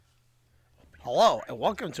Hello, and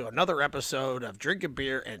welcome to another episode of Drinking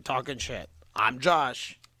Beer and Talking Shit. I'm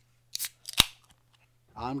Josh.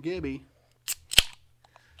 I'm Gibby.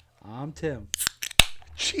 I'm Tim.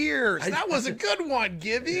 Cheers! That was a good one,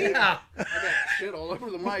 Gibby. Yeah. I got shit all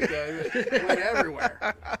over the mic. It went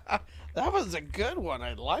everywhere. That was a good one.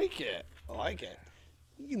 I like it.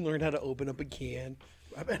 You can learn how to open up a can.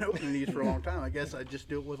 I've been opening these for a long time. I guess I just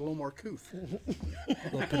do it with a little more couth.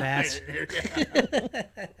 Little panache.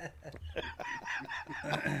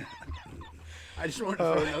 I just wanted to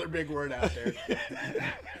throw another big word out there.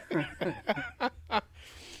 I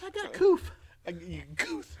got couth.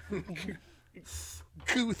 Gooth.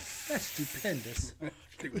 Gooth. That's stupendous.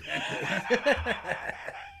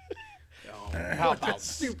 How about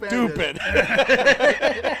Stupendous. stupid?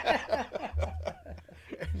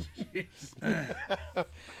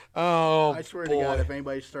 Oh, I swear boy. to God, if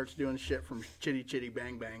anybody starts doing shit from Chitty Chitty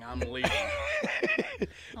Bang Bang, I'm leaving.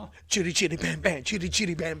 Chitty chitty bang bang, chitty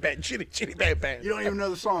chitty bang bang, chitty chitty bang bang. You don't even know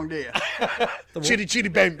the song, do you? Chitty chitty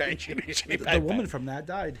bang bang, chitty chitty The bang woman bang. from that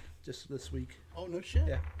died just this week. Oh, no shit.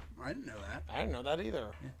 Yeah. I didn't know that. I didn't know that either.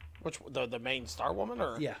 Which the main star woman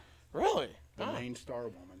or Yeah. really? The Oh. main star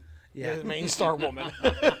woman. Yeah. The main star woman.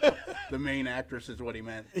 The main actress is what he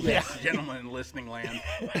meant. Yeah. Yes, gentlemen in listening land.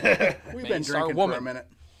 We've been star drinking for woman. a minute.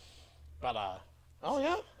 But oh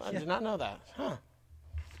yeah, I did not know that. Huh?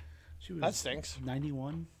 She was That stinks.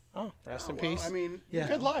 91. Oh, rest in Well, peace. I mean, Yeah.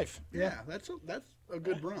 Good life. yeah, that's a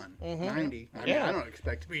good run. 90. I mean, Yeah. I don't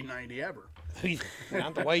expect to be 90 ever.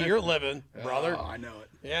 Not the way you're living, brother. Oh, I know it.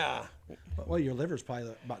 Yeah. Well, your liver's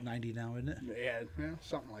probably about 90 now, isn't it? Yeah,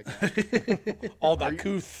 something like that. All that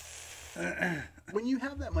couth. When you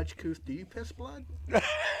have that much couth, do you piss blood? Because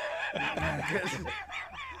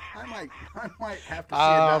I might have to see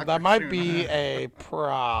a doctor That might soon. be a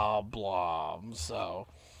problem. So.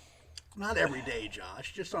 Not every day,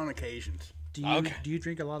 Josh. Just on occasions. Do you Okay. do you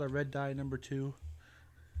drink a lot of red dye number 2?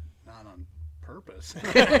 Not on purpose.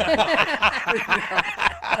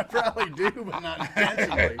 I probably do, but not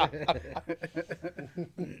intentionally.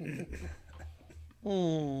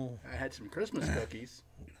 I had some Christmas cookies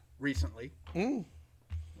recently.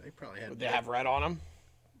 They probably had. They have red on them.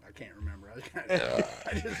 I can't remember.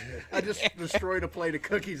 I just destroyed a plate of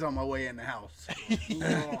cookies on my way in the house.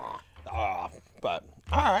 But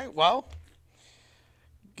all right, well,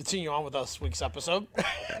 continue on with this week's episode.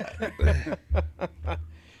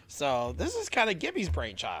 So this is kind of Gibby's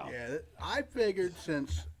brainchild. Yeah, I figured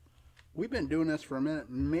since we've been doing this for a minute,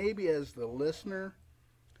 maybe as the listener,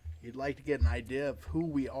 you'd like to get an idea of who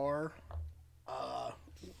we are.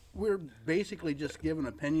 We're basically just giving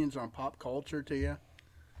opinions on pop culture to you,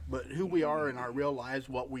 but who we are in our real lives,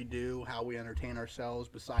 what we do, how we entertain ourselves,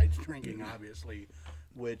 besides drinking, obviously,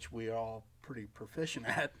 which we are all pretty proficient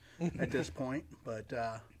at this point. But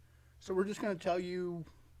so we're just going to tell you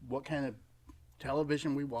what kind of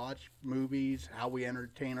television we watch, movies, how we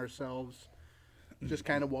entertain ourselves, just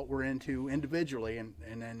kind of what we're into individually, and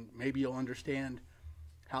then maybe you'll understand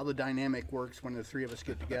how the dynamic works when the three of us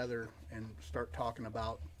get together and start talking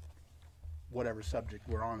about whatever subject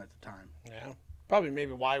we're on at the time. Yeah, probably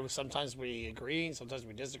maybe why sometimes we agree, sometimes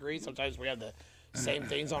we disagree, sometimes we have the same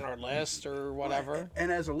things on our list or whatever.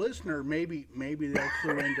 And as a listener, maybe they'll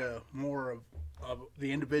clue into more of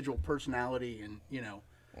the individual personality, and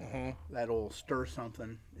that'll stir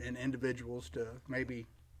something in individuals to maybe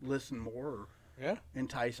listen more or Yeah,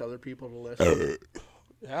 entice other people to listen.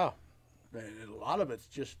 yeah, And a lot of it's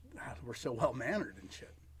just we're so well mannered and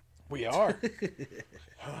shit. we are.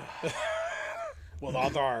 With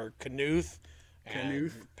all our Knuth,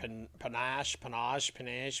 and Panache,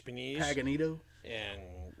 Paganito. and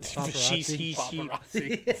Paparazzi.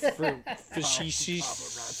 Paparazzi.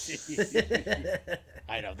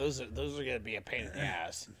 I know those are gonna be a pain in the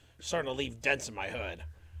ass. Starting to leave dents in my hood.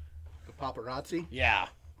 The paparazzi. Yeah.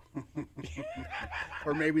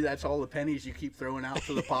 Or maybe that's all the pennies you keep throwing out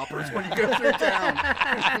to the poppers when you go through town.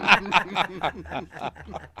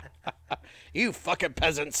 You fucking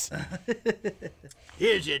peasants.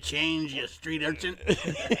 Here's your change, you street urchin.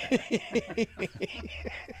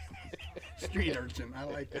 Street urchin, I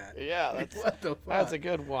like that. Yeah, that's What the fuck? that's a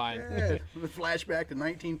good one. Yeah, the flashback to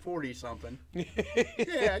 1940 something.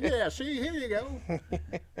 Yeah, see, here you go.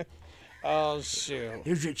 Oh shoot.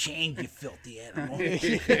 Here's your change, you filthy animal.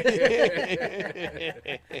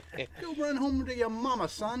 Go run home to your mama,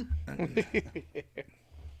 son.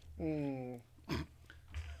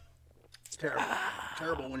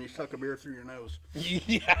 Terrible when you suck a beer through your nose.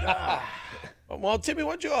 Yeah. Well, Timmy,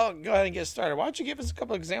 why don't you go ahead and get started? Why don't you give us a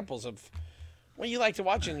couple examples of what you like to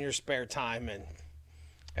watch in your spare time and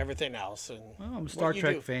everything else? And Well, I'm a what Star you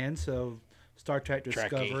Trek do. fan, so Star Trek Trekkie.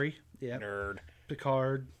 Discovery. Yeah. Nerd.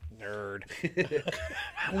 Picard. Nerd.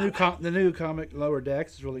 The new comic Lower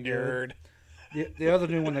Decks is really good. Nerd. The other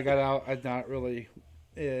new one that got out, I'm not really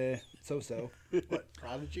so. What,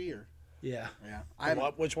 Prodigy or? Yeah. Yeah. I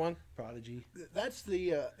What? Which one? Prodigy. That's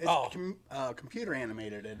the computer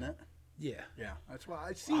animated, isn't it? Yeah. Yeah, that's why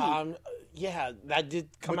I see. Yeah, that did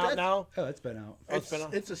come But out that's- now. Oh, it's been out. Oh, it's been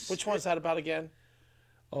out. it's a- Which one's that about again?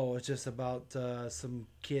 Oh, it's just about some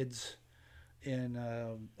kids in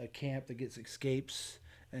a camp that gets escapes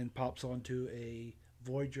and pops onto a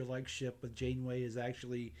Voyager-like ship, but Janeway is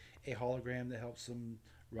actually a hologram that helps them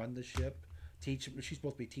run the ship. She's supposed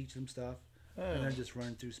to be teaching them stuff, and they're just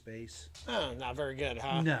running through space. Oh, not very good,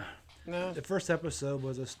 huh? No. The first episode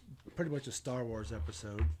was pretty much a Star Wars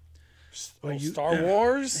episode. Oh, Star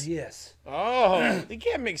Wars? Yes. Oh, you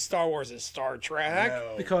can't make Star Wars and Star Trek.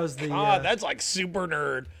 No. Because That's like super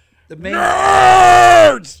nerd. the main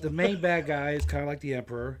Nerds! the main bad guy is kind of like the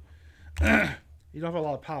Emperor. You don't have a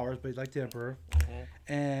lot of powers, but he's like the Emperor.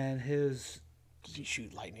 And his Does he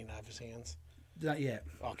shoot lightning out of his hands? not yet.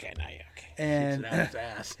 Okay, not yet. Okay. And Out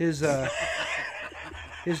his ass.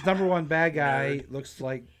 his number one bad guy looks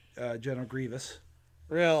like General Grievous.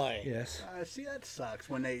 Really? Yes. See, that sucks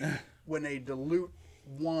when they dilute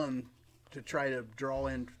one to try to draw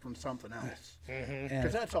in from something else. And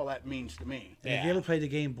Because that's all that means to me. if you ever played the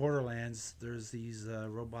game Borderlands, there's these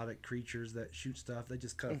robotic creatures that shoot stuff. They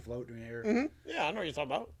just kind of float in the air. Yeah, I know what you're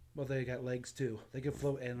talking about. Well, they got legs too. They can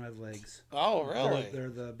float and have legs. Oh, really? They're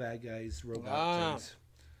the bad guys, robot things.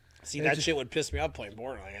 See, that shit would piss me off playing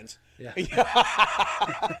Borderlands. Yeah. You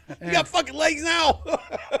got fucking legs now.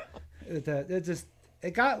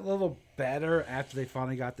 It got a little better after they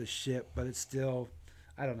finally got the ship, but it's still,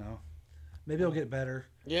 I don't know. Maybe it'll get better.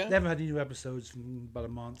 Yeah. They haven't had any new episodes in about a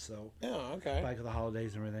month, so Yeah, okay. back to the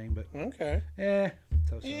holidays and everything. But Okay.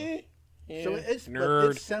 so. Yeah. So it's but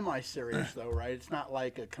nerd. it's semi-serious though, right? It's not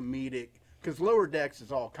like a comedic. Because Lower Decks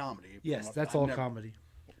is all comedy. Yes, From that's I've all never- comedy.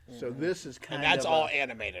 So this is kind And that's of all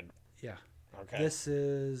animated. Yeah. Okay. This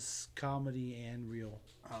is comedy and real.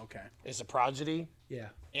 okay, Is the Prodigy Yeah.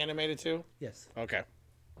 animated too? Yes. Okay.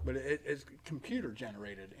 but it's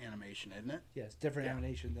computer-generated animation, isn't it? Yes. Different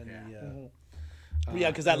animation than the. Yeah,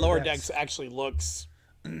 because that Lower Decks. Decks actually looks,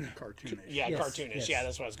 Cartoonish. yeah, Yes, cartoonish. yes. Yeah,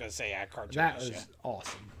 that's what I was going to say. Yeah, cartoonish. That was yeah.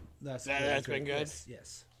 awesome. That's been good?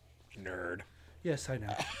 Yes. Nerd. Yes, I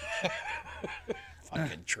know.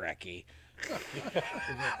 Fucking Trekkie.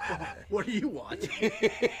 What are you watching?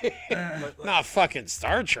 Not fucking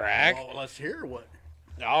Star Trek. Well, let's hear what.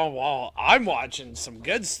 Oh, well, I'm watching some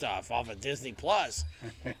good stuff off of Disney Plus.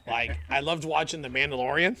 Like, I loved watching The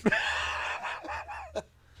Mandalorian.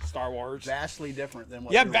 Star Wars. Vastly different than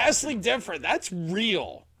what. Yeah, you're vastly different. That's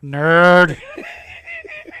real. Nerd.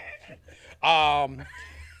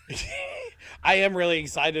 I am really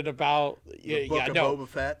excited about watching. Book of Boba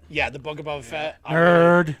Fett. Yeah, the Book of Boba Fett.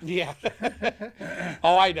 Nerd. Yeah.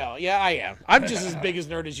 Oh, I know. Yeah, I am. I'm just as big as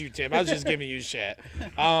nerd as you, Tim. I was just giving you shit.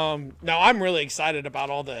 No, I'm really excited about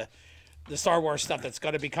all the Star Wars stuff that's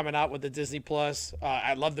going to be coming out with the Disney Plus.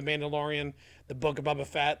 I love the Mandalorian, the Book of Boba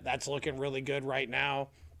Fett. That's looking really good right now.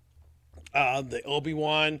 The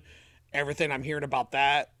Obi-Wan, everything I'm hearing about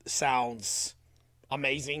that sounds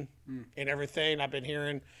amazing and everything. I've been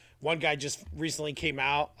hearing. One guy just recently came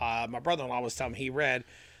out. My brother-in-law was telling me he read.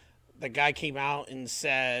 The guy came out and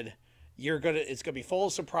said, it's gonna be full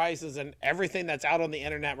of surprises, and everything that's out on the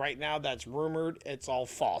internet right now that's rumored, it's all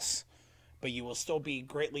false. But you will still be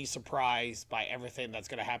greatly surprised by everything that's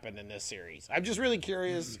gonna happen in this series. I'm just really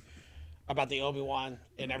curious about the Obi-Wan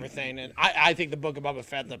and everything, and I think the Book of Boba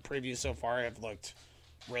Fett, the previews so far have looked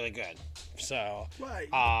really good. So, Right.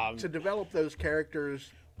 To develop those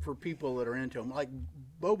characters for people that are into them, like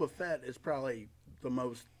Boba Fett is probably the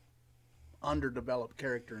most underdeveloped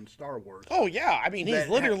character in Star Wars. oh yeah, I mean he's That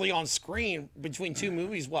literally on screen between two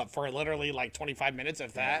movies. What, for literally like 25 minutes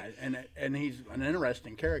of that? And he's an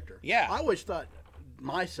interesting character. Yeah. I always thought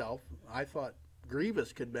I thought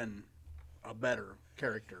Grievous could have been a better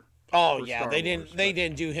character. Oh for yeah, Star they Wars,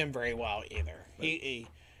 didn't do him very well either. He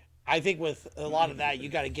I think with a lot of that you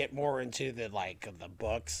got to get more into the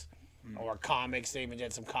books or comics. They even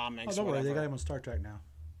did some comics. Oh, don't worry. They whatever. got him on Star Trek now.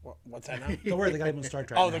 What's that now? Don't worry. They got him on Star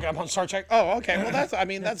Trek. Oh, now. they got him on Star Trek. Oh, okay. Well,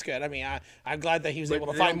 that's good. I mean, I'm glad that he was able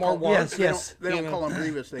to They find don't more call- work. Yes. They don't You call know. him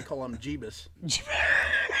Grievous. They call him Jeebus.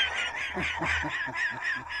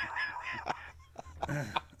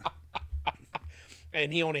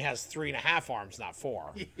 And he only has 3.5 arms, not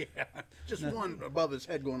 4. Yeah. Just one above his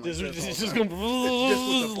head going like Just, this. all just, the just time. going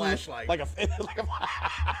Just with a flashlight. like a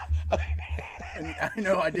And I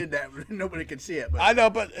know I did that, but nobody could see it. But I know,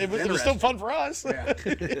 but it was still Interesting. fun for us. Yeah.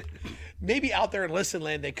 maybe out there in Listen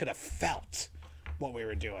Land they could have felt what we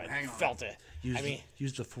were doing. Hang on. Felt it.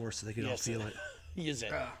 Use the force so they can all Yes. feel it. Use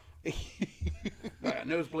it.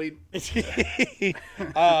 Nosebleed.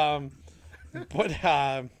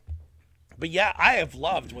 But yeah, I have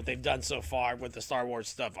loved what they've done so far with the Star Wars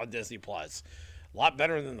stuff on Disney Plus. A lot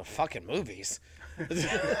better than the fucking movies.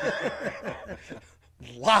 A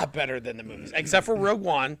lot better than the movies, except for Rogue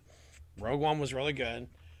One. Rogue One was really good,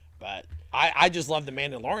 but I just love the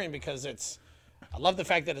Mandalorian because I love the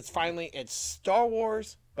fact that it's Star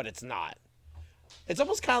Wars, but it's not. It's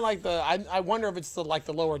almost kind of like I wonder if it's like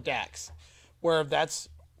the Lower Decks, where that's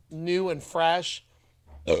new and fresh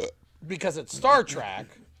because it's Star Trek,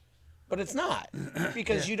 but it's not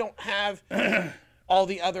because you don't have all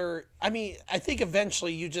the other. I mean, I think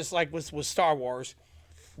eventually you just like with Star Wars,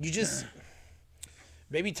 you just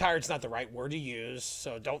maybe tired's not the right word to use,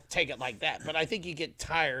 so don't take it like that. But I think you get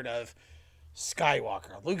tired of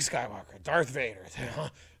Skywalker, Luke Skywalker, Darth Vader,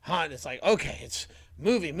 Han. It's like okay, it's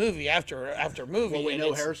movie after movie. Well, we and know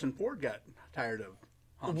it's- Harrison Ford got tired of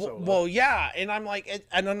Han Solo. Well, yeah, and I'm like,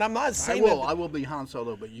 and I'm not I saying will. that. I will be Han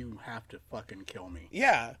Solo, but you have to fucking kill me.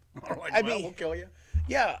 Yeah, I'm like, I well, mean- we'll kill you.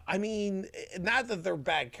 yeah. I mean, not that they're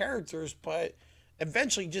bad characters, but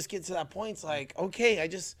eventually, you just get to that point. It's like, okay,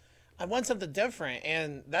 I want something different,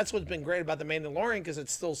 and that's what's been great about the Mandalorian because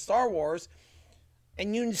it's still Star Wars,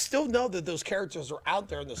 and you still know that those characters are out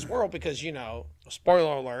there in this world because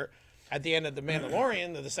spoiler alert. At the end of the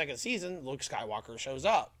Mandalorian, of the second season, Luke Skywalker shows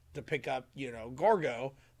up to pick up,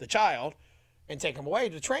 Gorgo, the child, and take him away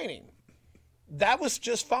to training. That was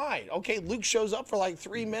just fine. Okay, Luke shows up for like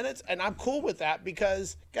 3 minutes, and I'm cool with that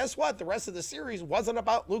because guess what? The rest of the series wasn't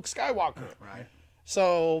about Luke Skywalker. Right.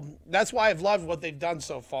 So that's why I've loved what they've done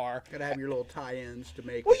so far. Gotta have your little tie-ins to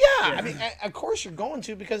make. Well, yeah, I mean, of course you're going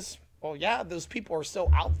to because, well, yeah, those people are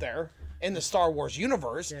still out there in the Star Wars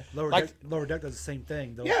universe. Yeah, Like, Lower Deck does the same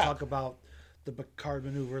thing. They'll Yeah. talk about the Picard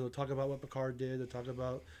maneuver. They'll talk about what Picard did. They'll talk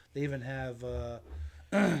about. They even have.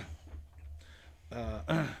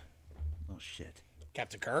 Oh shit!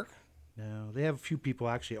 Captain Kirk. No, they have a few people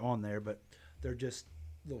actually on there, but they're just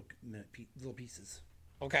little pieces.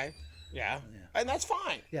 Okay. Yeah. And that's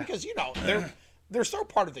fine. Yeah. Because, they're still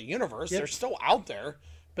part of the universe. Yep. They're still out there,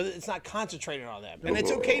 but it's not concentrated on them. And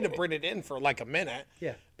it's okay to bring it in for like a minute.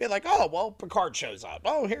 Yeah. Be like, oh, well, Picard shows up.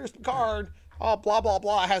 Oh, here's Picard. Oh, blah, blah,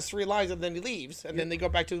 blah. It has 3 lines and then he leaves. And then they go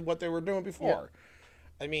back to what they were doing before.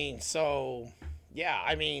 I mean, so, yeah.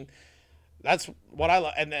 I mean, that's what I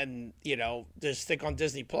love. And then, just stick on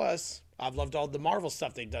Disney Plus. I've loved all the Marvel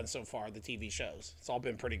stuff they've done so far, the TV shows. It's all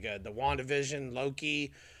been pretty good. The WandaVision,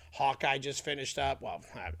 Loki, Hawkeye just finished up. Well,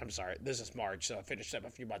 I'm sorry, this is March, so I finished up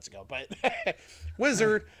a few months ago. But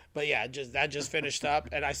Wizard, but yeah, that just finished up.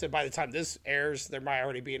 And I said by the time this airs, there might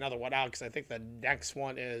already be another one out because I think the next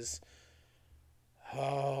one is.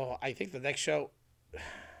 Oh, I think the next show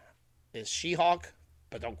is She-Hulk,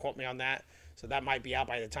 but don't quote me on that. So that might be out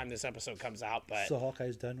by the time this episode comes out. But So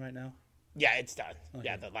Hawkeye's done right now. yeah, it's done.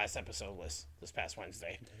 Yeah, the last episode was this past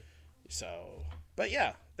Wednesday. So, but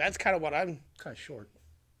yeah, that's kind of what I'm. Kind of short.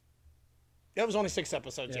 It was only 6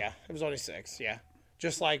 episodes. Yeah. Yeah, it was only 6. Yeah,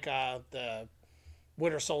 just like the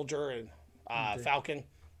Winter Soldier and Falcon,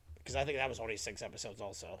 because I think that was only 6 episodes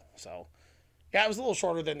also. So, yeah, it was a little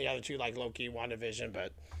shorter than the other two, like Loki, WandaVision,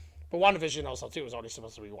 but WandaVision also too was only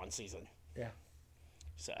supposed to be 1 season. Yeah.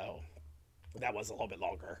 So that was a little bit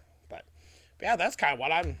longer, but yeah, that's kind of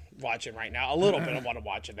what I'm watching right now. A little bit of what I'm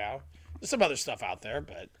watching now. There's some other stuff out there,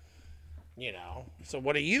 but So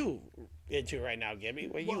what are you into right now, Gibby?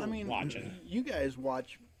 What are you watching? You guys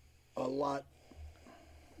watch a lot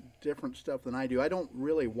different stuff than I do. I don't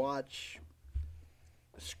really watch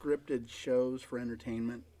scripted shows for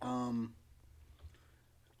entertainment. I'm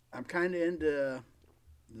kind of into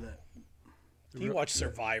the. Do you watch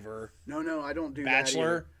Survivor? No, I don't do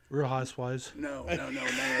Bachelor? Real Housewives. that either. No, none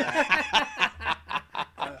of that.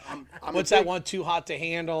 I'm What's that one? Too Hot to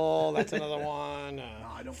Handle? That's another one.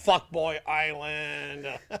 I don't- Fuckboy Island.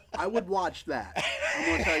 I would watch that. I'm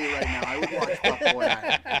going to tell you right now. I would watch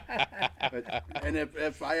Fuckboy Island. And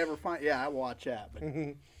if I ever find, I watch that.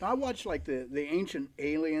 But I watch like the Ancient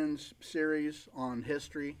Aliens series on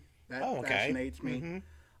history. That Oh, okay. fascinates me.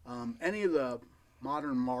 Any of the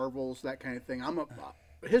modern Marvels, that kind of thing.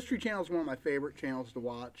 History Channel is one of my favorite channels to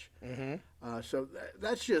watch. So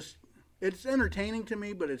that's just, it's entertaining to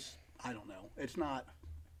me, but I don't know. It's not.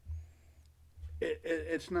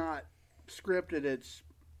 It's not scripted. It's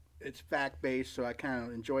fact based, so I kind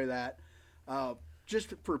of enjoy that.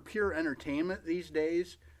 Just for pure entertainment these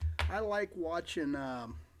days, I like watching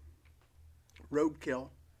Roadkill.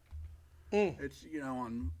 It's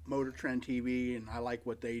on Motor Trend TV, and I like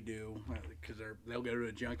what they do because they'll go to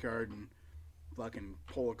a junkyard and fucking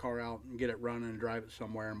pull a car out and get it running and drive it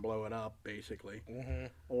somewhere and blow it up, basically.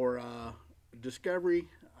 Or Discovery.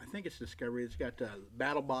 I think it's Discovery. It's got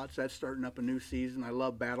BattleBots. That's starting up a new season. I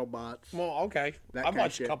love BattleBots. Well, okay. That I've kind of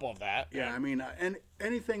watched a shit. couple of that. Yeah, I mean, and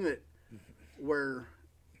anything that where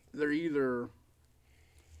they're either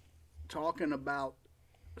talking about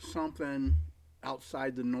something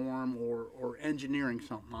outside the norm or engineering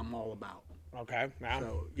something, I'm all about. Okay. Yeah.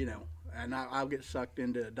 So, and I'll get sucked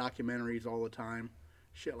into documentaries all the time,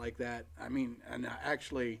 shit like that. I mean, and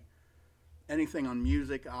actually anything on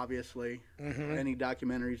music, obviously, any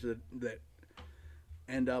documentaries that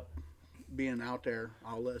end up being out there,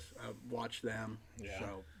 I'll watch them. Yeah.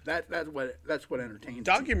 So that's what entertains me.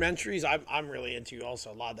 Documentaries, I'm really into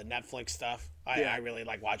also a lot of the Netflix stuff. I really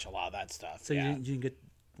watch a lot of that stuff. So you didn't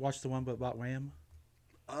watch the one about Ram?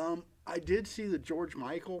 I did see the George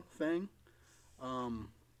Michael thing,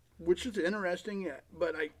 which is interesting,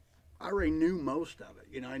 but I already knew most of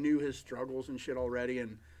it. I knew his struggles and shit already,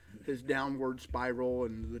 and his downward spiral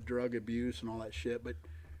and the drug abuse and all that shit. But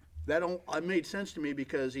it made sense to me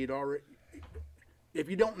because he'd already. If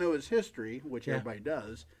you don't know his history, which everybody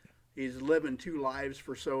does, he's living two lives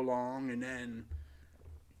for so long, and then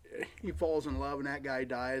he falls in love, and that guy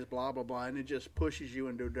dies, blah blah blah, and it just pushes you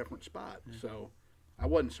into a different spot. So I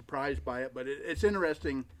wasn't surprised by it, but it's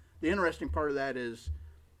interesting. The interesting part of that is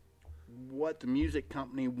what the music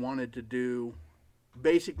company wanted to do.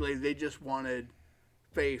 Basically, they just wanted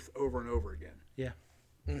Faith over and over again. Yeah.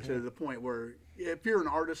 To the point where if you're an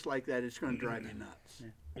artist like that, it's going to drive you nuts.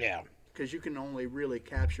 Yeah. Because you can only really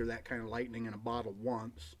capture that kind of lightning in a bottle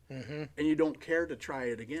once, and you don't care to try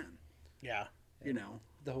it again. Yeah.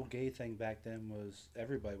 The whole gay thing back then was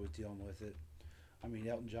everybody was dealing with it. I mean,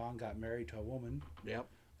 Elton John got married to a woman. Yep.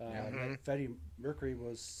 Freddie Mercury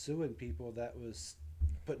was suing people that was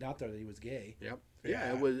putting out there that he was gay. Yep.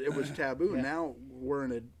 Yeah, it was taboo. Yeah. Now we're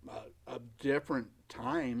in a different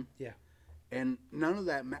time. Yeah. And none of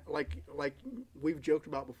that, like we've joked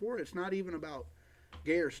about before, it's not even about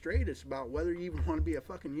gay or straight. It's about whether you even want to be a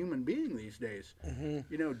fucking human being these days.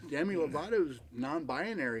 Demi Lovato's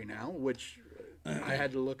non-binary now, which I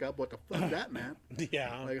had to look up what the fuck that meant.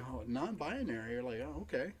 Yeah. Like, non-binary. You're like, oh,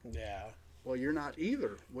 okay. Yeah. Well, you're not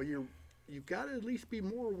either. Well, you've got to at least be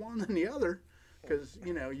more one than the other, because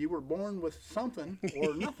you were born with something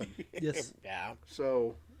or nothing. Yes. Yeah.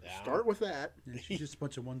 So start with that. Yeah, she's just a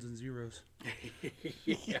bunch of ones and zeros.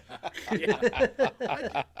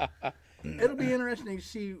 It'll be interesting to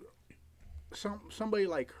see somebody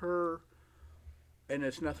like her, and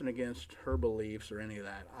it's nothing against her beliefs or any of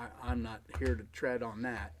that. I'm not here to tread on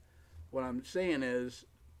that. What I'm saying is,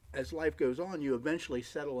 as life goes on, you eventually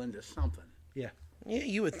settle into something. Yeah. Yeah,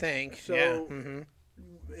 you would think. So, yeah.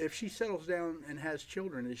 if she settles down and has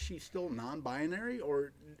children, is she still non-binary,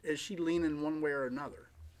 or is she leaning one way or another?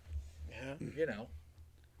 Yeah.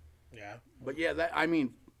 Yeah. But yeah,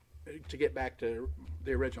 to get back to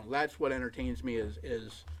the original, that's what entertains me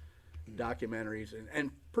is documentaries,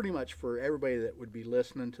 and pretty much for everybody that would be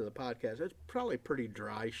listening to the podcast, it's probably pretty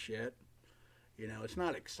dry shit. It's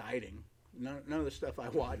not exciting. None of the stuff I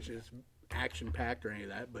watch is action packed or any of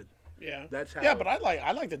that, but Yeah. that's how. Yeah, but I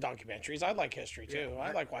like the documentaries. I like history too. Yeah,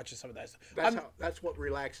 I like watching some of that stuff. That's what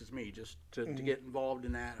relaxes me, just to get involved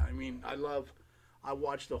in that. I mean, I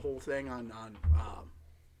watched the whole thing on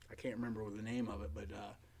I can't remember the name of it, but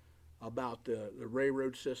about the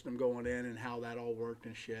railroad system going in and how that all worked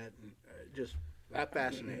and shit, and just that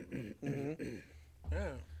fascinated me.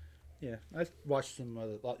 Yeah. Yeah. I watched some of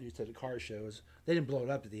you said the car shows. They didn't blow it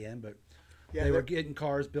up at the end, but Yeah, they were they're- getting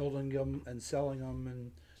cars, building them, and selling them,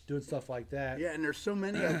 and doing stuff like that. Yeah, and there's so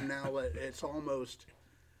many of them now that it's almost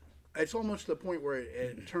to the point where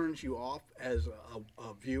it turns you off as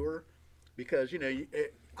a viewer, because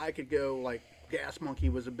I could go like Gas Monkey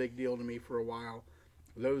was a big deal to me for a while.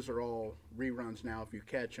 Those are all reruns now if you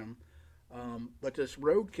catch them. But this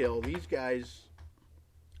Roadkill, these guys,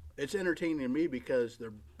 it's entertaining to me because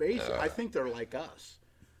they're I think they're like us.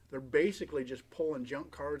 They're basically just pulling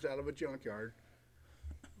junk cars out of a junkyard,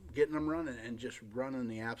 getting them running, and just running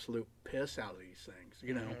the absolute piss out of these things.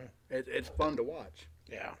 It's fun to watch.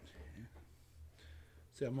 Yeah.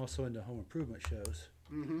 So I'm also into home improvement shows,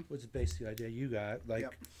 which is basically the idea you got, like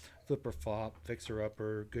Yep. Flipper Flop, Fixer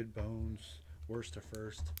Upper, Good Bones, Worst to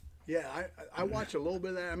First. Yeah, I watch a little bit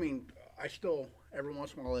of that. I mean, I still every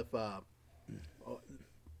once in a while, if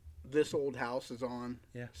This Old House is on,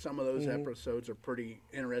 Yeah. some of those episodes are pretty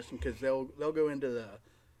interesting because they'll go into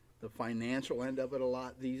the financial end of it a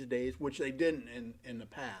lot these days, which they didn't in the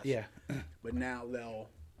past. Yeah. But now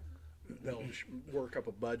they'll work up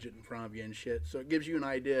a budget in front of you and shit. So it gives you an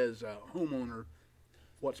idea as a homeowner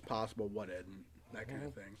what's possible, what isn't, that kind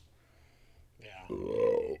of thing. Yeah.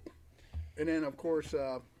 And then, of course,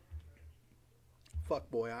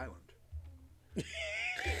 Fuckboy Island.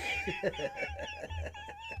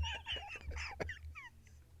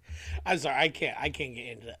 I'm sorry, I can't get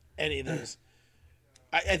into any of those.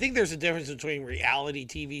 I think there's a difference between reality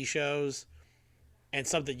TV shows and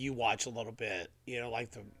something you watch a little bit. You know, like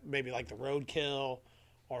maybe like the Roadkill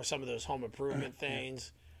or some of those home improvement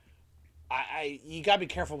things. You gotta be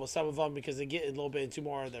careful with some of them because they get a little bit into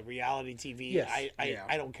more of the reality TV. Yes.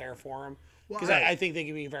 I don't care for them because Well, I think they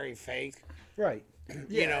can be very fake. Right.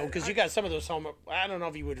 You know, because you got some of those I don't know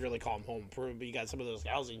if you would really call them home improvement, but you got some of those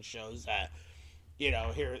housing shows that, you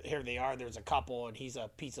know, here they are. There's a couple, and he's a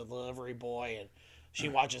pizza delivery boy, and she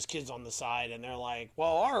watches kids on the side, and they're like,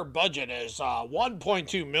 "Well, our budget is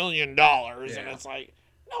 $1.2 million," and it's like,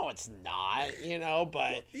 no, it's not. You know,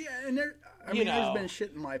 but Yeah, and there's been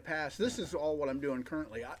shit in my past. This is all what I'm doing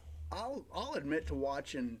currently. I'll admit to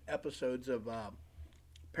watching episodes of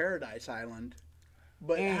Paradise Island,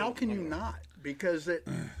 but how can you not? Because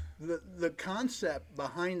the concept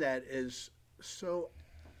behind that is so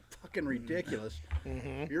fucking ridiculous.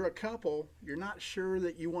 You're a couple, you're not sure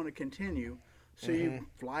that you want to continue, so you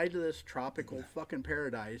fly to this tropical fucking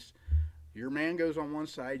paradise. Your man goes on one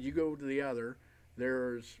side, you go to the other.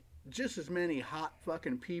 There's just as many hot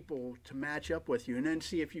fucking people to match up with you, and then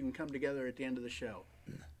see if you can come together at the end of the show.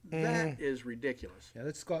 That is ridiculous. Yeah,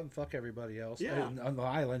 let's go out and fuck everybody else Yeah. on the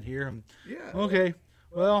island here. Yeah. Okay,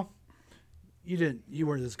 well, you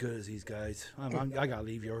weren't as good as these guys. I gotta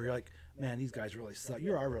leave you. Or you're like, man, these guys really suck.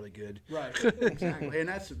 You are really good. Right, exactly, and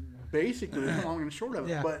that's basically the long and short of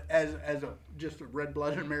it. Yeah. But as just a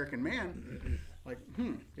red-blooded American man, like,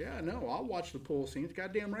 yeah, no, I'll watch the pool scenes.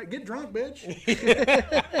 Goddamn right, get drunk, bitch.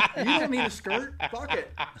 You don't need a skirt. Fuck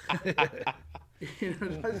it. You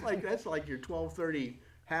know, that's like your 12:30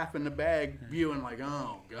 half in the bag viewing. Like,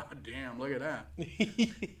 oh goddamn, look at that.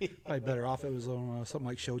 Probably better off it was on something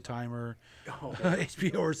like Showtime or Oh,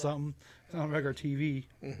 HBO or something. It's on regular TV.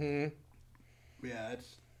 yeah,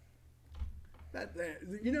 it's that.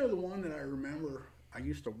 You know, the one that I remember, I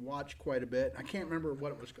used to watch quite a bit. I can't remember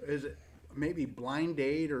what it was. Is it maybe Blind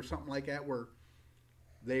Date or something like that, where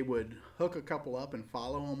they would hook a couple up and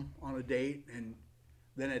follow them on a date, and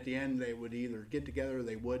then at the end they would either get together or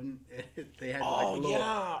they wouldn't. They had like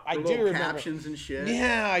I do little remember captions and shit.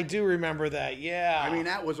 Yeah, I do remember that. Yeah, I mean,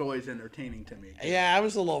 that was always entertaining to me. yeah, it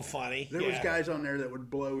was a little funny. There was guys on there that would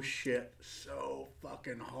blow shit so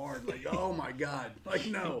fucking hard. Like, oh my God. Like,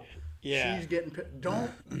 no. Yeah. She's getting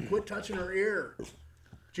don't quit touching her ear.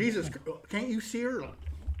 Jesus, can't you see her?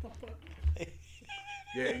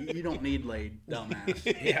 Yeah, you don't need laid, dumbass.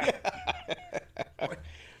 Yeah.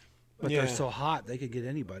 But Yeah. they're so hot they could get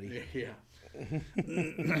anybody. Yeah.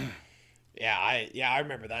 I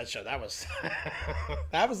remember that show. That was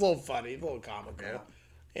that was a little funny, a little comical. Yeah.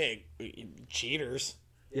 Hey, cheaters.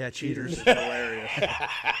 Yeah, cheaters. Hilarious.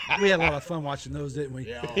 We had a lot of fun watching those, didn't we?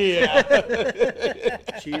 Yeah. Yeah.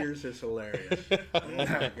 Cheers is hilarious. Oh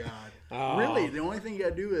my God. Really, the only thing you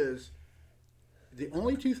gotta do is the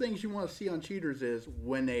only two things you want to see on Cheaters is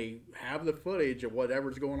when they have the footage of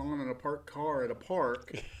whatever's going on in a parked car at a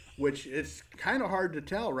park, which it's kind of hard to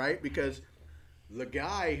tell, right? Because the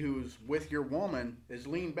guy who's with your woman is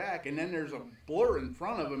leaned back, and then there's a blur in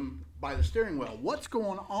front of him by the steering wheel. What's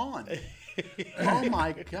going on? Oh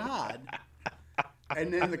my God.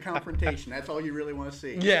 And then the confrontation. That's all you really want to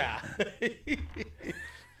see. Yeah.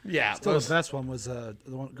 Yeah. Still, the best one was the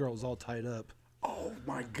one girl was all tied up. Oh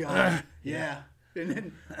my God. Yeah. And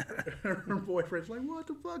then her boyfriend's like, what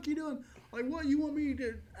the fuck you doing? Like, what, you want me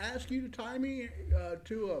to ask you to tie me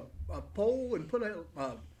to a pole and put a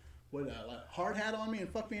hard hat on me and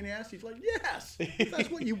fuck me in the ass? He's like, yes, if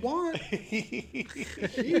that's what you want.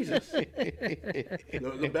 Jesus.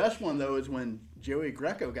 The best one, though, is when Joey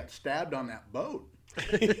Greco got stabbed on that boat.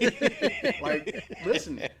 Like,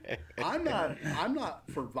 listen, I'm not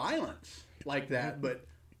for violence like that, but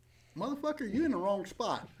motherfucker, you in the wrong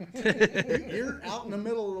spot. You're out in the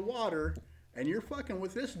middle of the water, and you're fucking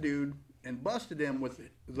with this dude and busted him with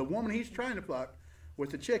the woman he's trying to fuck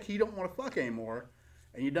with the chick he don't want to fuck anymore,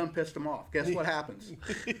 and you done pissed him off. Guess what happens?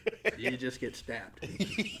 You just get stabbed.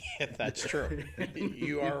 Yeah, that's true.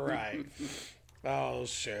 You are right. Oh,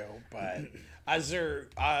 shoot. But is there,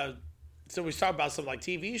 so we talked about some like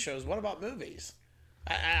TV shows. What about movies?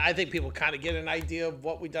 I think people kind of get an idea of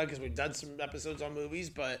what we've done because we've done some episodes on movies,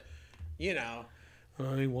 but you know.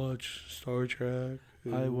 I watch Star Trek.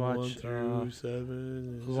 I watch 1 through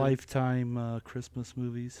 7. Lifetime Christmas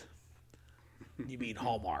movies. You mean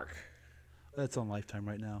Hallmark? That's on Lifetime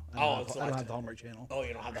right now. It's I don't have Lifetime. the Hallmark Channel. Oh,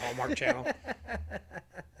 you don't have the Hallmark Channel?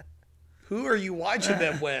 Who are you watching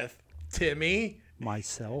them with, Timmy?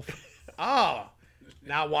 Myself. Oh,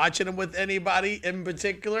 not watching them with anybody in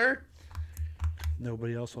particular?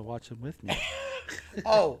 Nobody else will watch them with me.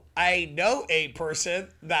 Oh, I know a person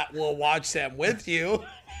that will watch them with you.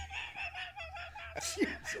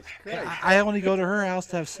 I only go to her house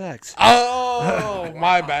to have sex. Oh,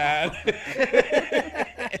 my bad.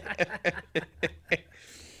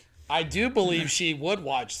 I do believe she would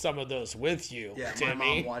watch some of those with you, Yeah, my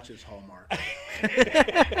Timmy. mom watches Hallmark.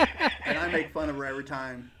 And I make fun of her every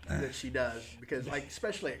time that she does. Because, like,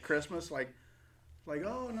 especially at Christmas, like,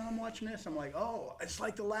 oh, no, I'm watching this. I'm like, oh, it's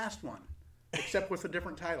like the last one, except with a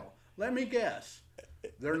different title. Let me guess.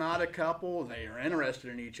 They're not a couple. They are interested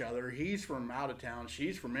in each other. He's from out of town.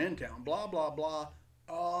 She's from in town. Blah, blah, blah.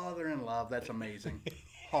 Oh, they're in love. That's amazing.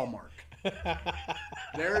 Hallmark.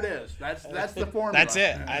 There it is. That's the formula. That's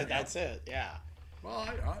it. That's it. Yeah. Well,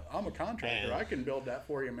 I'm a contractor. Man. I can build that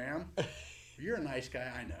for you, ma'am. You're a nice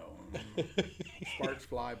guy. I know. Sparks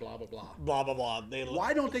fly, blah, blah, blah. Blah blah blah.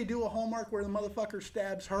 Why don't they do a Hallmark where the motherfucker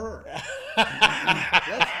stabs her?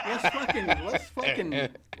 let's fucking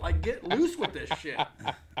like get loose with this shit.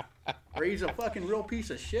 Or he's a fucking real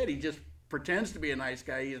piece of shit. He just pretends to be a nice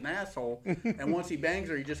guy. He's an asshole. And once he bangs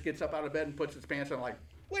her, he just gets up out of bed and puts his pants on like,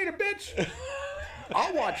 later, bitch.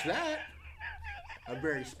 I'll watch that. A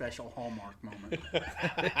very special Hallmark moment.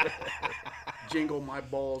 Jingle my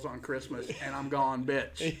balls on Christmas and I'm gone,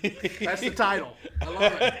 bitch. That's the title. I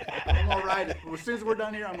love it. I'm gonna write it. As soon as we're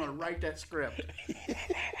done here, I'm gonna write that script.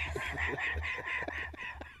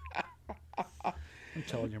 I'm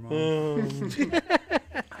telling your mom.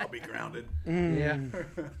 I'll be grounded. Yeah.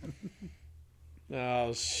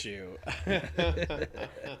 Oh shoot.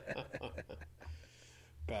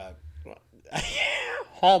 But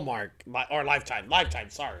Hallmark or Lifetime. Lifetime.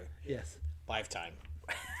 Sorry, Yes. Lifetime.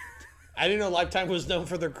 I didn't know Lifetime was known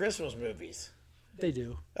for their Christmas movies. They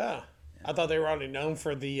do. Oh, I thought they were only known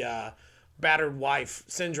for the battered wife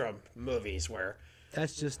syndrome movies, where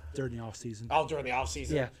That's just during the off season. all during the off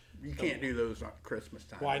season. Yeah. You can't do those on Christmas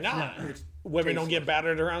time. Why not? It's Women don't tasteless. get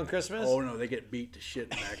battered around Christmas. Oh no, they get beat to shit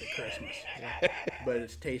back at Christmas. But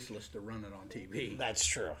it's tasteless to run it on TV. That's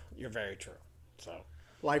true. You're very true. So.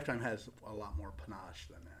 Lifetime has a lot more panache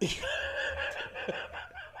than that.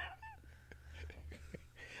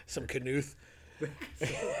 Some Knuth.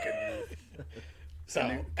 So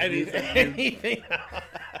Knuth anything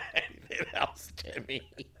else, Jimmy?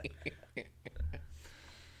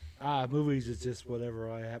 Movies is just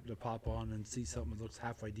whatever I happen to pop on and see something that looks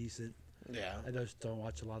halfway decent. Yeah. I just don't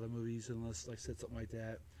watch a lot of movies unless, like I said, something like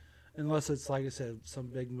that. Unless it's, like I said, some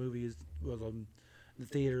big movie was on the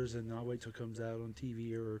theaters and I'll wait till it comes out on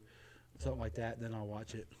TV or something like that, and then I'll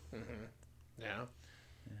watch it. Yeah.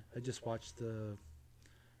 Yeah. I just watched the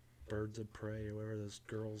Birds of Prey or whatever those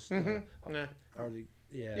girls. Nah.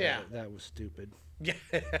 Yeah. That was stupid. Yeah.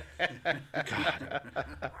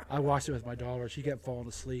 I watched it with my daughter. She kept falling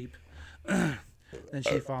asleep. Then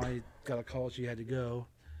she finally got a call. She had to go,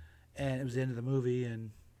 and it was the end of the movie,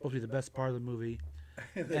 and supposed to be the best part of the movie.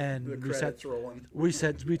 And The credits rolling. we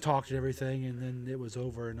talked and everything, and then it was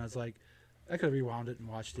over. And I was like, I could have rewound it and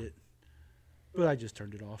watched it, but I just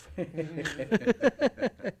turned it off.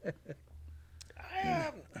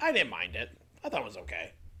 I didn't mind it. I thought it was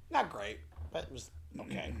okay. Not great, but it was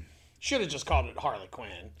okay. Should have just called it Harley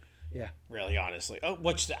Quinn. Yeah. Really, honestly. Oh,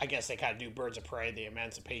 which I guess they kind of do Birds of Prey, the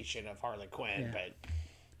emancipation of Harley Quinn, Yeah. but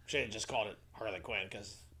should have just called it Harley Quinn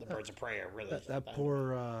because the Birds of Prey are really. That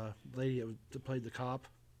poor lady that played the cop.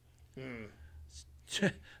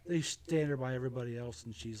 They stand her by everybody else,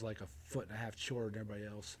 and she's like a foot and a half shorter than everybody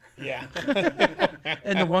else. Yeah.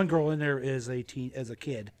 And the one girl in there is a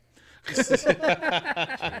kid.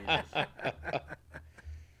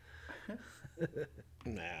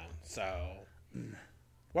 Yeah. So,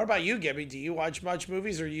 what about you, Gibby? Do you watch much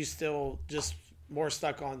movies, or are you still just more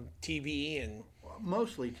stuck on TV and?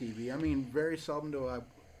 Mostly TV. I mean, very seldom do I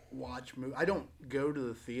watch movies. I don't go to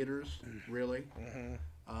the theaters, really.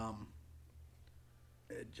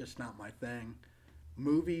 It's just not my thing.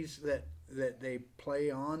 Movies that they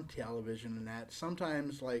play on television and that,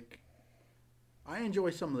 sometimes, like, I enjoy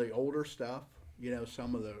some of the older stuff, you know,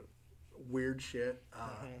 some of the weird shit.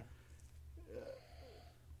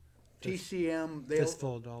 TCM,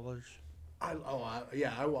 Fistful of Dollars. I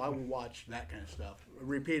will watch that kind of stuff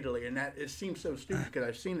repeatedly, and that it seems so stupid because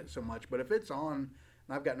I've seen it so much. But if it's on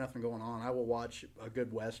and I've got nothing going on, I will watch a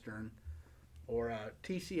good Western. Or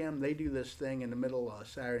TCM, they do this thing in the middle of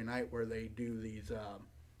Saturday night where they do these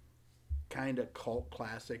kind of cult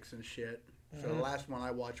classics and shit. So the last one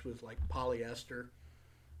I watched was like Polyester,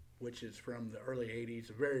 which is from the early '80s.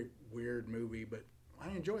 A very weird movie, but I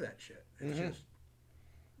enjoy that shit. It's just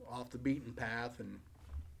off the beaten path and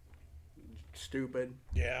stupid.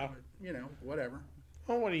 Yeah. You know, whatever.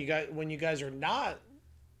 Well, what do you guys when you guys are not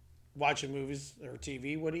watching movies or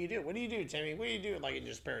TV? What do you do? What do you do, Timmy? What do you do like in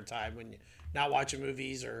your spare time when you're not watching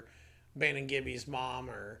movies or Ben and Gibby's mom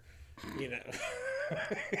or you know?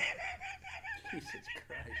 Jesus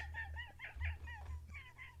Christ.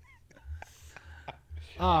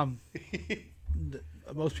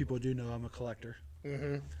 Most people do know I'm a collector.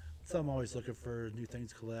 Mm-hmm. So I'm always looking for new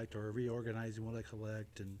things to collect or reorganizing what I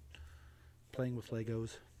collect and playing with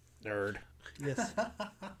Legos. Nerd. Yes.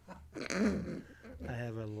 I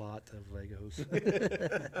have a lot of Legos.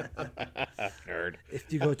 Nerd.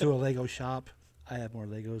 If you go to a Lego shop, I have more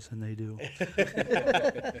Legos than they do.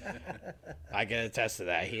 I can attest to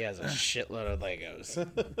that. He has a shitload of Legos.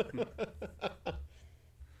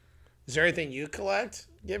 Is there anything you collect,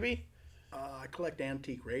 Gibby? I collect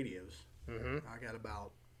antique radios. Mm-hmm. I got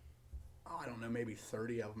about, I don't know, maybe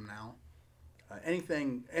 30 of them now.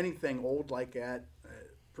 Anything old like that,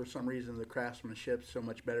 for some reason the craftsmanship's so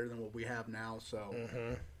much better than what we have now, so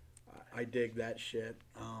I dig that shit.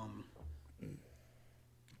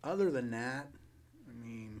 Other than that, I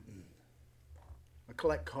mean, I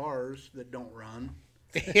collect cars that don't run.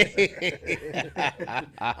 I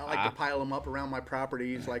like to pile them up around my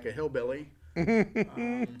properties like a hillbilly.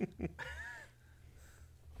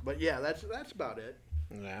 But yeah, that's about it.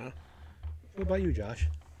 Yeah. What about you, Josh?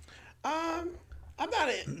 I'm not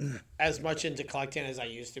as much into collecting as I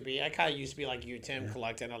used to be. I kind of used to be like you, Tim,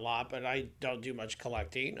 collecting a lot, but I don't do much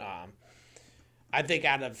collecting. I think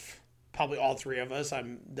out of probably all three of us,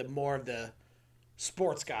 I'm the more of the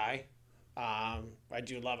sports guy. I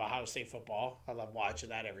do love Ohio State football. I love watching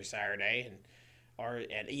that every Saturday,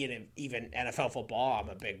 and even NFL football. I'm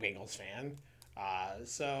a big Bengals fan.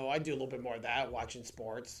 So I do a little bit more of that, watching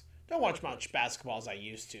sports. Don't watch much basketball as I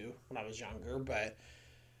used to when I was younger, but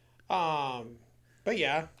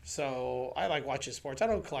yeah. So I like watching sports. I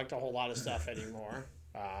don't collect a whole lot of stuff anymore.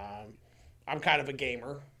 I'm kind of a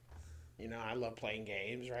gamer. You know, I love playing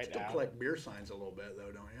games right Still now. collect beer signs a little bit,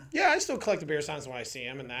 though, don't you? Yeah, I still collect the beer signs when I see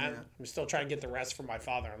them and that. Yeah. I'm still trying to get the rest from my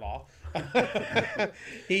father-in-law.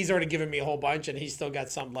 He's already given me a whole bunch, and he's still got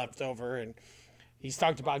some left over. And he's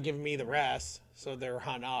talked about giving me the rest, so they're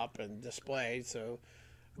hung up and displayed. So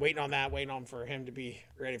waiting on for him to be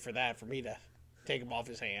ready for that, for me to take them off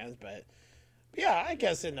his hands. But yeah, I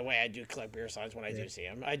guess in the way I do collect beer signs when I do see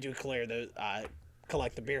them. I do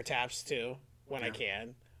collect the beer taps, too, when I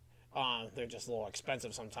can. They're just a little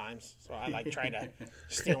expensive sometimes, so I like trying to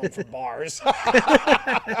steal them from bars. I'm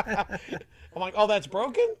like, oh, that's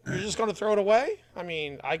broken? You're just going to throw it away? I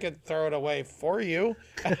mean, I could throw it away for you.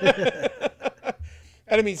 And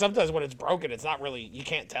I mean, sometimes when it's broken, it's not really, you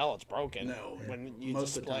can't tell it's broken. No, when you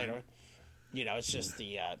most of the display time. it. You know, it's just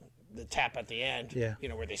the tap at the end, Yeah. you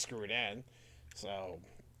know, where they screw it in. So,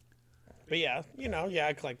 but yeah, you know, yeah,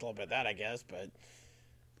 I collect a little bit of that, I guess, but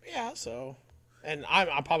yeah, so. And I'm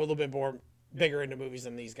probably a little bit more bigger into movies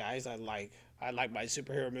than these guys. I like my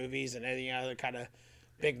superhero movies and any other kind of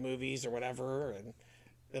big movies or whatever.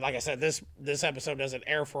 And like I said, this episode doesn't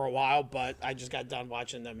air for a while, but I just got done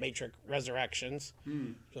watching the Matrix Resurrections.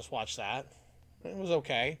 Just watched that. It was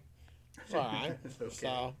okay. It's all right. It's okay.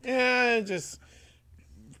 So yeah, it's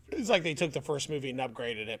like they took the first movie and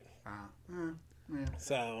upgraded it. Yeah.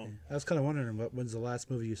 So I was kind of wondering when's the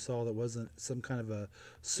last movie you saw that wasn't some kind of a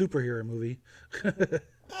superhero movie.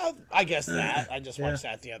 I guess that I just watched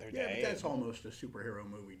that the other Yeah, day. but that's almost a superhero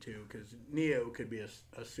movie, too, because Neo could be a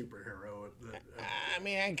superhero. I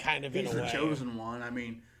mean, kind of in He's a the way. chosen one. I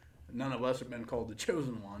mean, none of us have been called the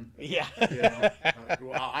chosen one. Yeah. You know?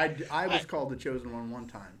 Well, I was called the chosen one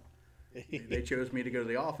time. They chose me to go to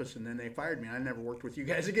the office, and then they fired me. I never worked with you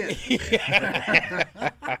guys again.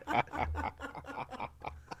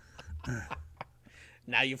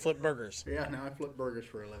 Now you flip burgers. Yeah, now I flip burgers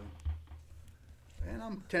for a living. And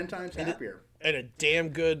I'm 10 times happier. And a damn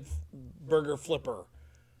good burger flipper.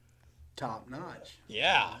 Top notch.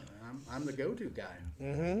 Yeah. I'm the go-to guy.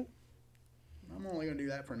 Mm-hmm. I'm only going to do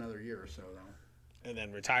that for another year or so, though. And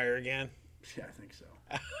then retire again. Yeah, I think so.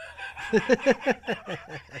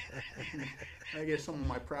 I guess some of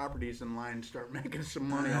my properties in line start making some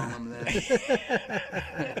money on them then.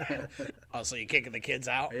 Oh, so you're kicking the kids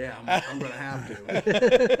out? Yeah, I'm going to have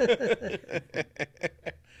to.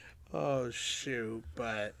 Oh, shoot.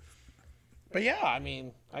 But yeah, I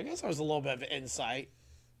mean, I guess that was a little bit of insight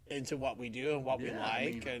into what we do and what we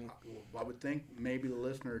like. And I would think maybe the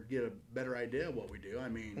listener would get a better idea of what we do. I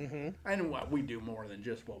mean, and what we do more than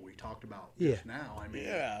just what we talked about just now. I mean,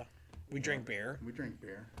 we drink beer. We drink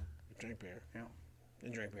beer. Drink beer. Yeah.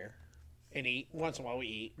 And drink beer. And eat. Once in a while we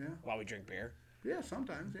eat while we drink beer. Yeah,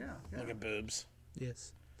 sometimes, yeah. Look at boobs.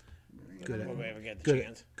 Yes. When we ever get the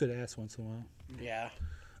chance. Good ass once in a while. Yeah.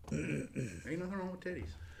 Ain't nothing wrong with titties.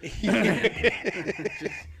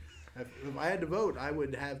 If I had to vote, I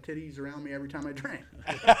would have titties around me every time I drank.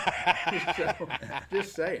 So,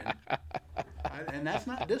 just saying. And that's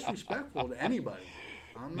not disrespectful to anybody.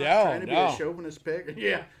 I'm not trying to be a chauvinist pig.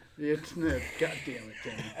 Yeah. It's God damn it,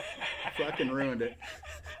 Timmy. Fucking ruined it.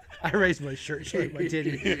 I raised my shirt, showing my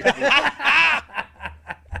titty.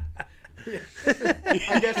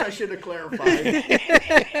 I guess I should have clarified.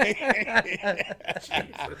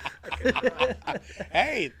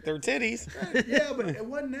 Hey, they're titties. Yeah, but it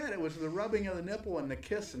wasn't that. It was the rubbing of the nipple and the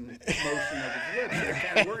kissing motion of his lips that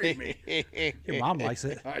kind of worried me. Your mom likes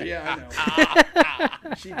it. Yeah, I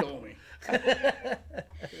know. She told me.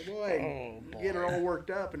 Boy, get her all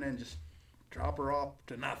worked up and then just drop her off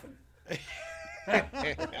to nothing.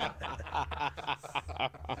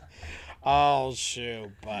 Oh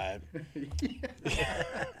shoot, bud.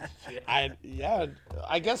 I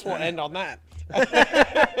guess we'll end on that.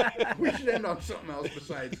 We should end on something else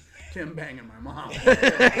besides Tim banging my mom.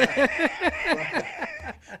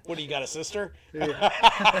 What do you got, a sister?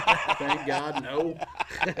 Thank God, no.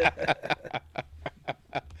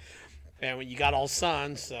 And when you got all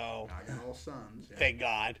sons, so I got all sons. Yeah. thank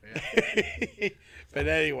God. Yeah. But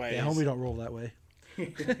anyways, Yeah, homie don't roll that way.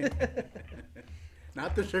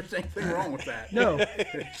 Not that there's anything wrong with that. No,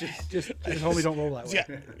 It's just homie don't roll that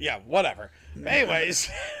way. yeah, whatever. Anyways,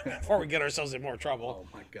 before we get ourselves in more trouble. Oh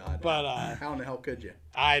my God. But how in the hell could you?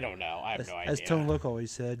 I don't know. I have no idea. As Tone Look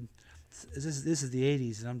always said, this is the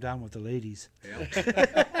 80s, and I'm down with the ladies. Yeah,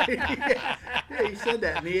 he said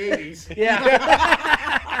that in the 80s.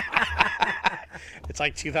 Yeah. It's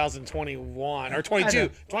like 2021 or 22.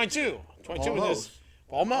 22 Almost. when this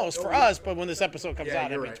almost for us, but when this episode comes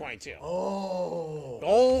out, it'll be right. 22.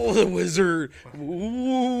 Oh, The wizard.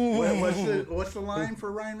 Ooh. What's the line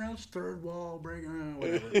for Ryan Reynolds? Third wall breaking,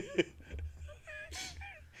 whatever.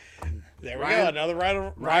 There we go. Another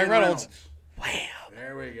Ryan Reynolds. Wow.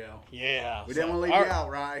 There we go. Yeah. We didn't want to leave you out,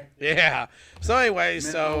 Rye. Yeah. So anyway,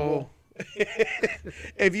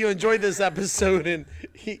 if you enjoyed this episode and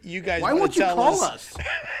you guys Why want won't to you tell call us, us?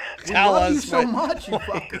 tell we love us you so much, you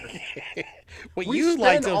fucker. what We you'd spend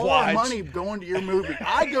like to all watch. our money going to your movie.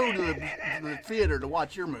 I go to the theater to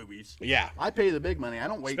watch your movies. Yeah. I pay the big money. I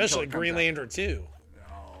don't wait Especially until it comes Green Lantern 2. out.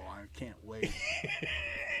 Oh, I can't wait.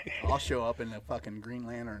 I'll show up in a fucking Green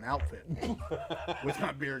Lantern outfit with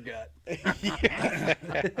my beer gut.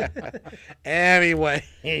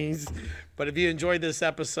 Anyways, but if you enjoyed this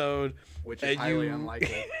episode, Which is and highly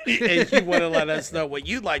unlikely. and you want to let us know what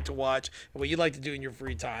you'd like to watch and what you'd like to do in your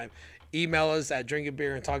free time, email us at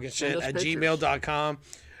drinkingbeerandtalkingshit@gmail.com,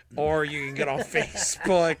 or you can get on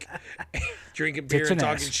Facebook, drinking beer and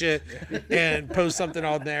talking shit, and post something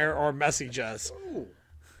on there or message us. Ooh.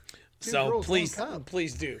 So girls, please one cup.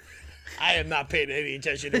 do. I am not paying any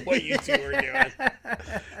attention to what you two are doing.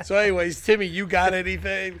 So anyways, Timmy, you got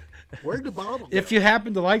anything? Where'd the bottle go? If you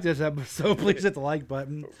happen to like this episode, please hit the like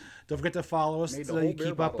button. Don't forget to follow us Made the so whole you beer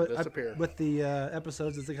keep up bottle disappear. with the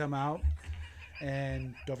episodes as they come out.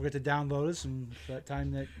 And don't forget to download us and that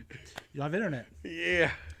time that you don't have internet. Yeah.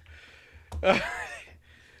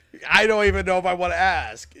 I don't even know if I want to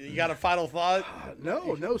ask. You got a final thought?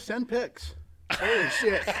 No, send pics. Holy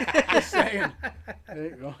shit. Just saying.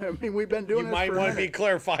 I mean, we've been doing You this might for a want to be minute.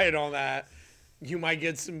 clarified on that. You might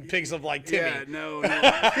get some pics of like Timmy. Yeah, no,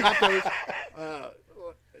 not those.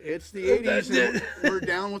 It's the 80s, and we're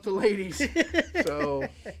down with the ladies. So,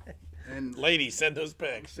 and Ladies, send those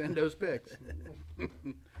pics. send those pics.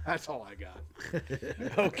 That's all I got.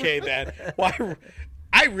 Okay, then. Well,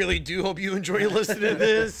 I really do hope you enjoy listening to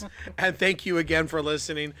this. And thank you again for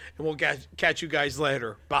listening. And we'll catch you guys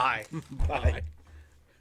later. Bye. Bye.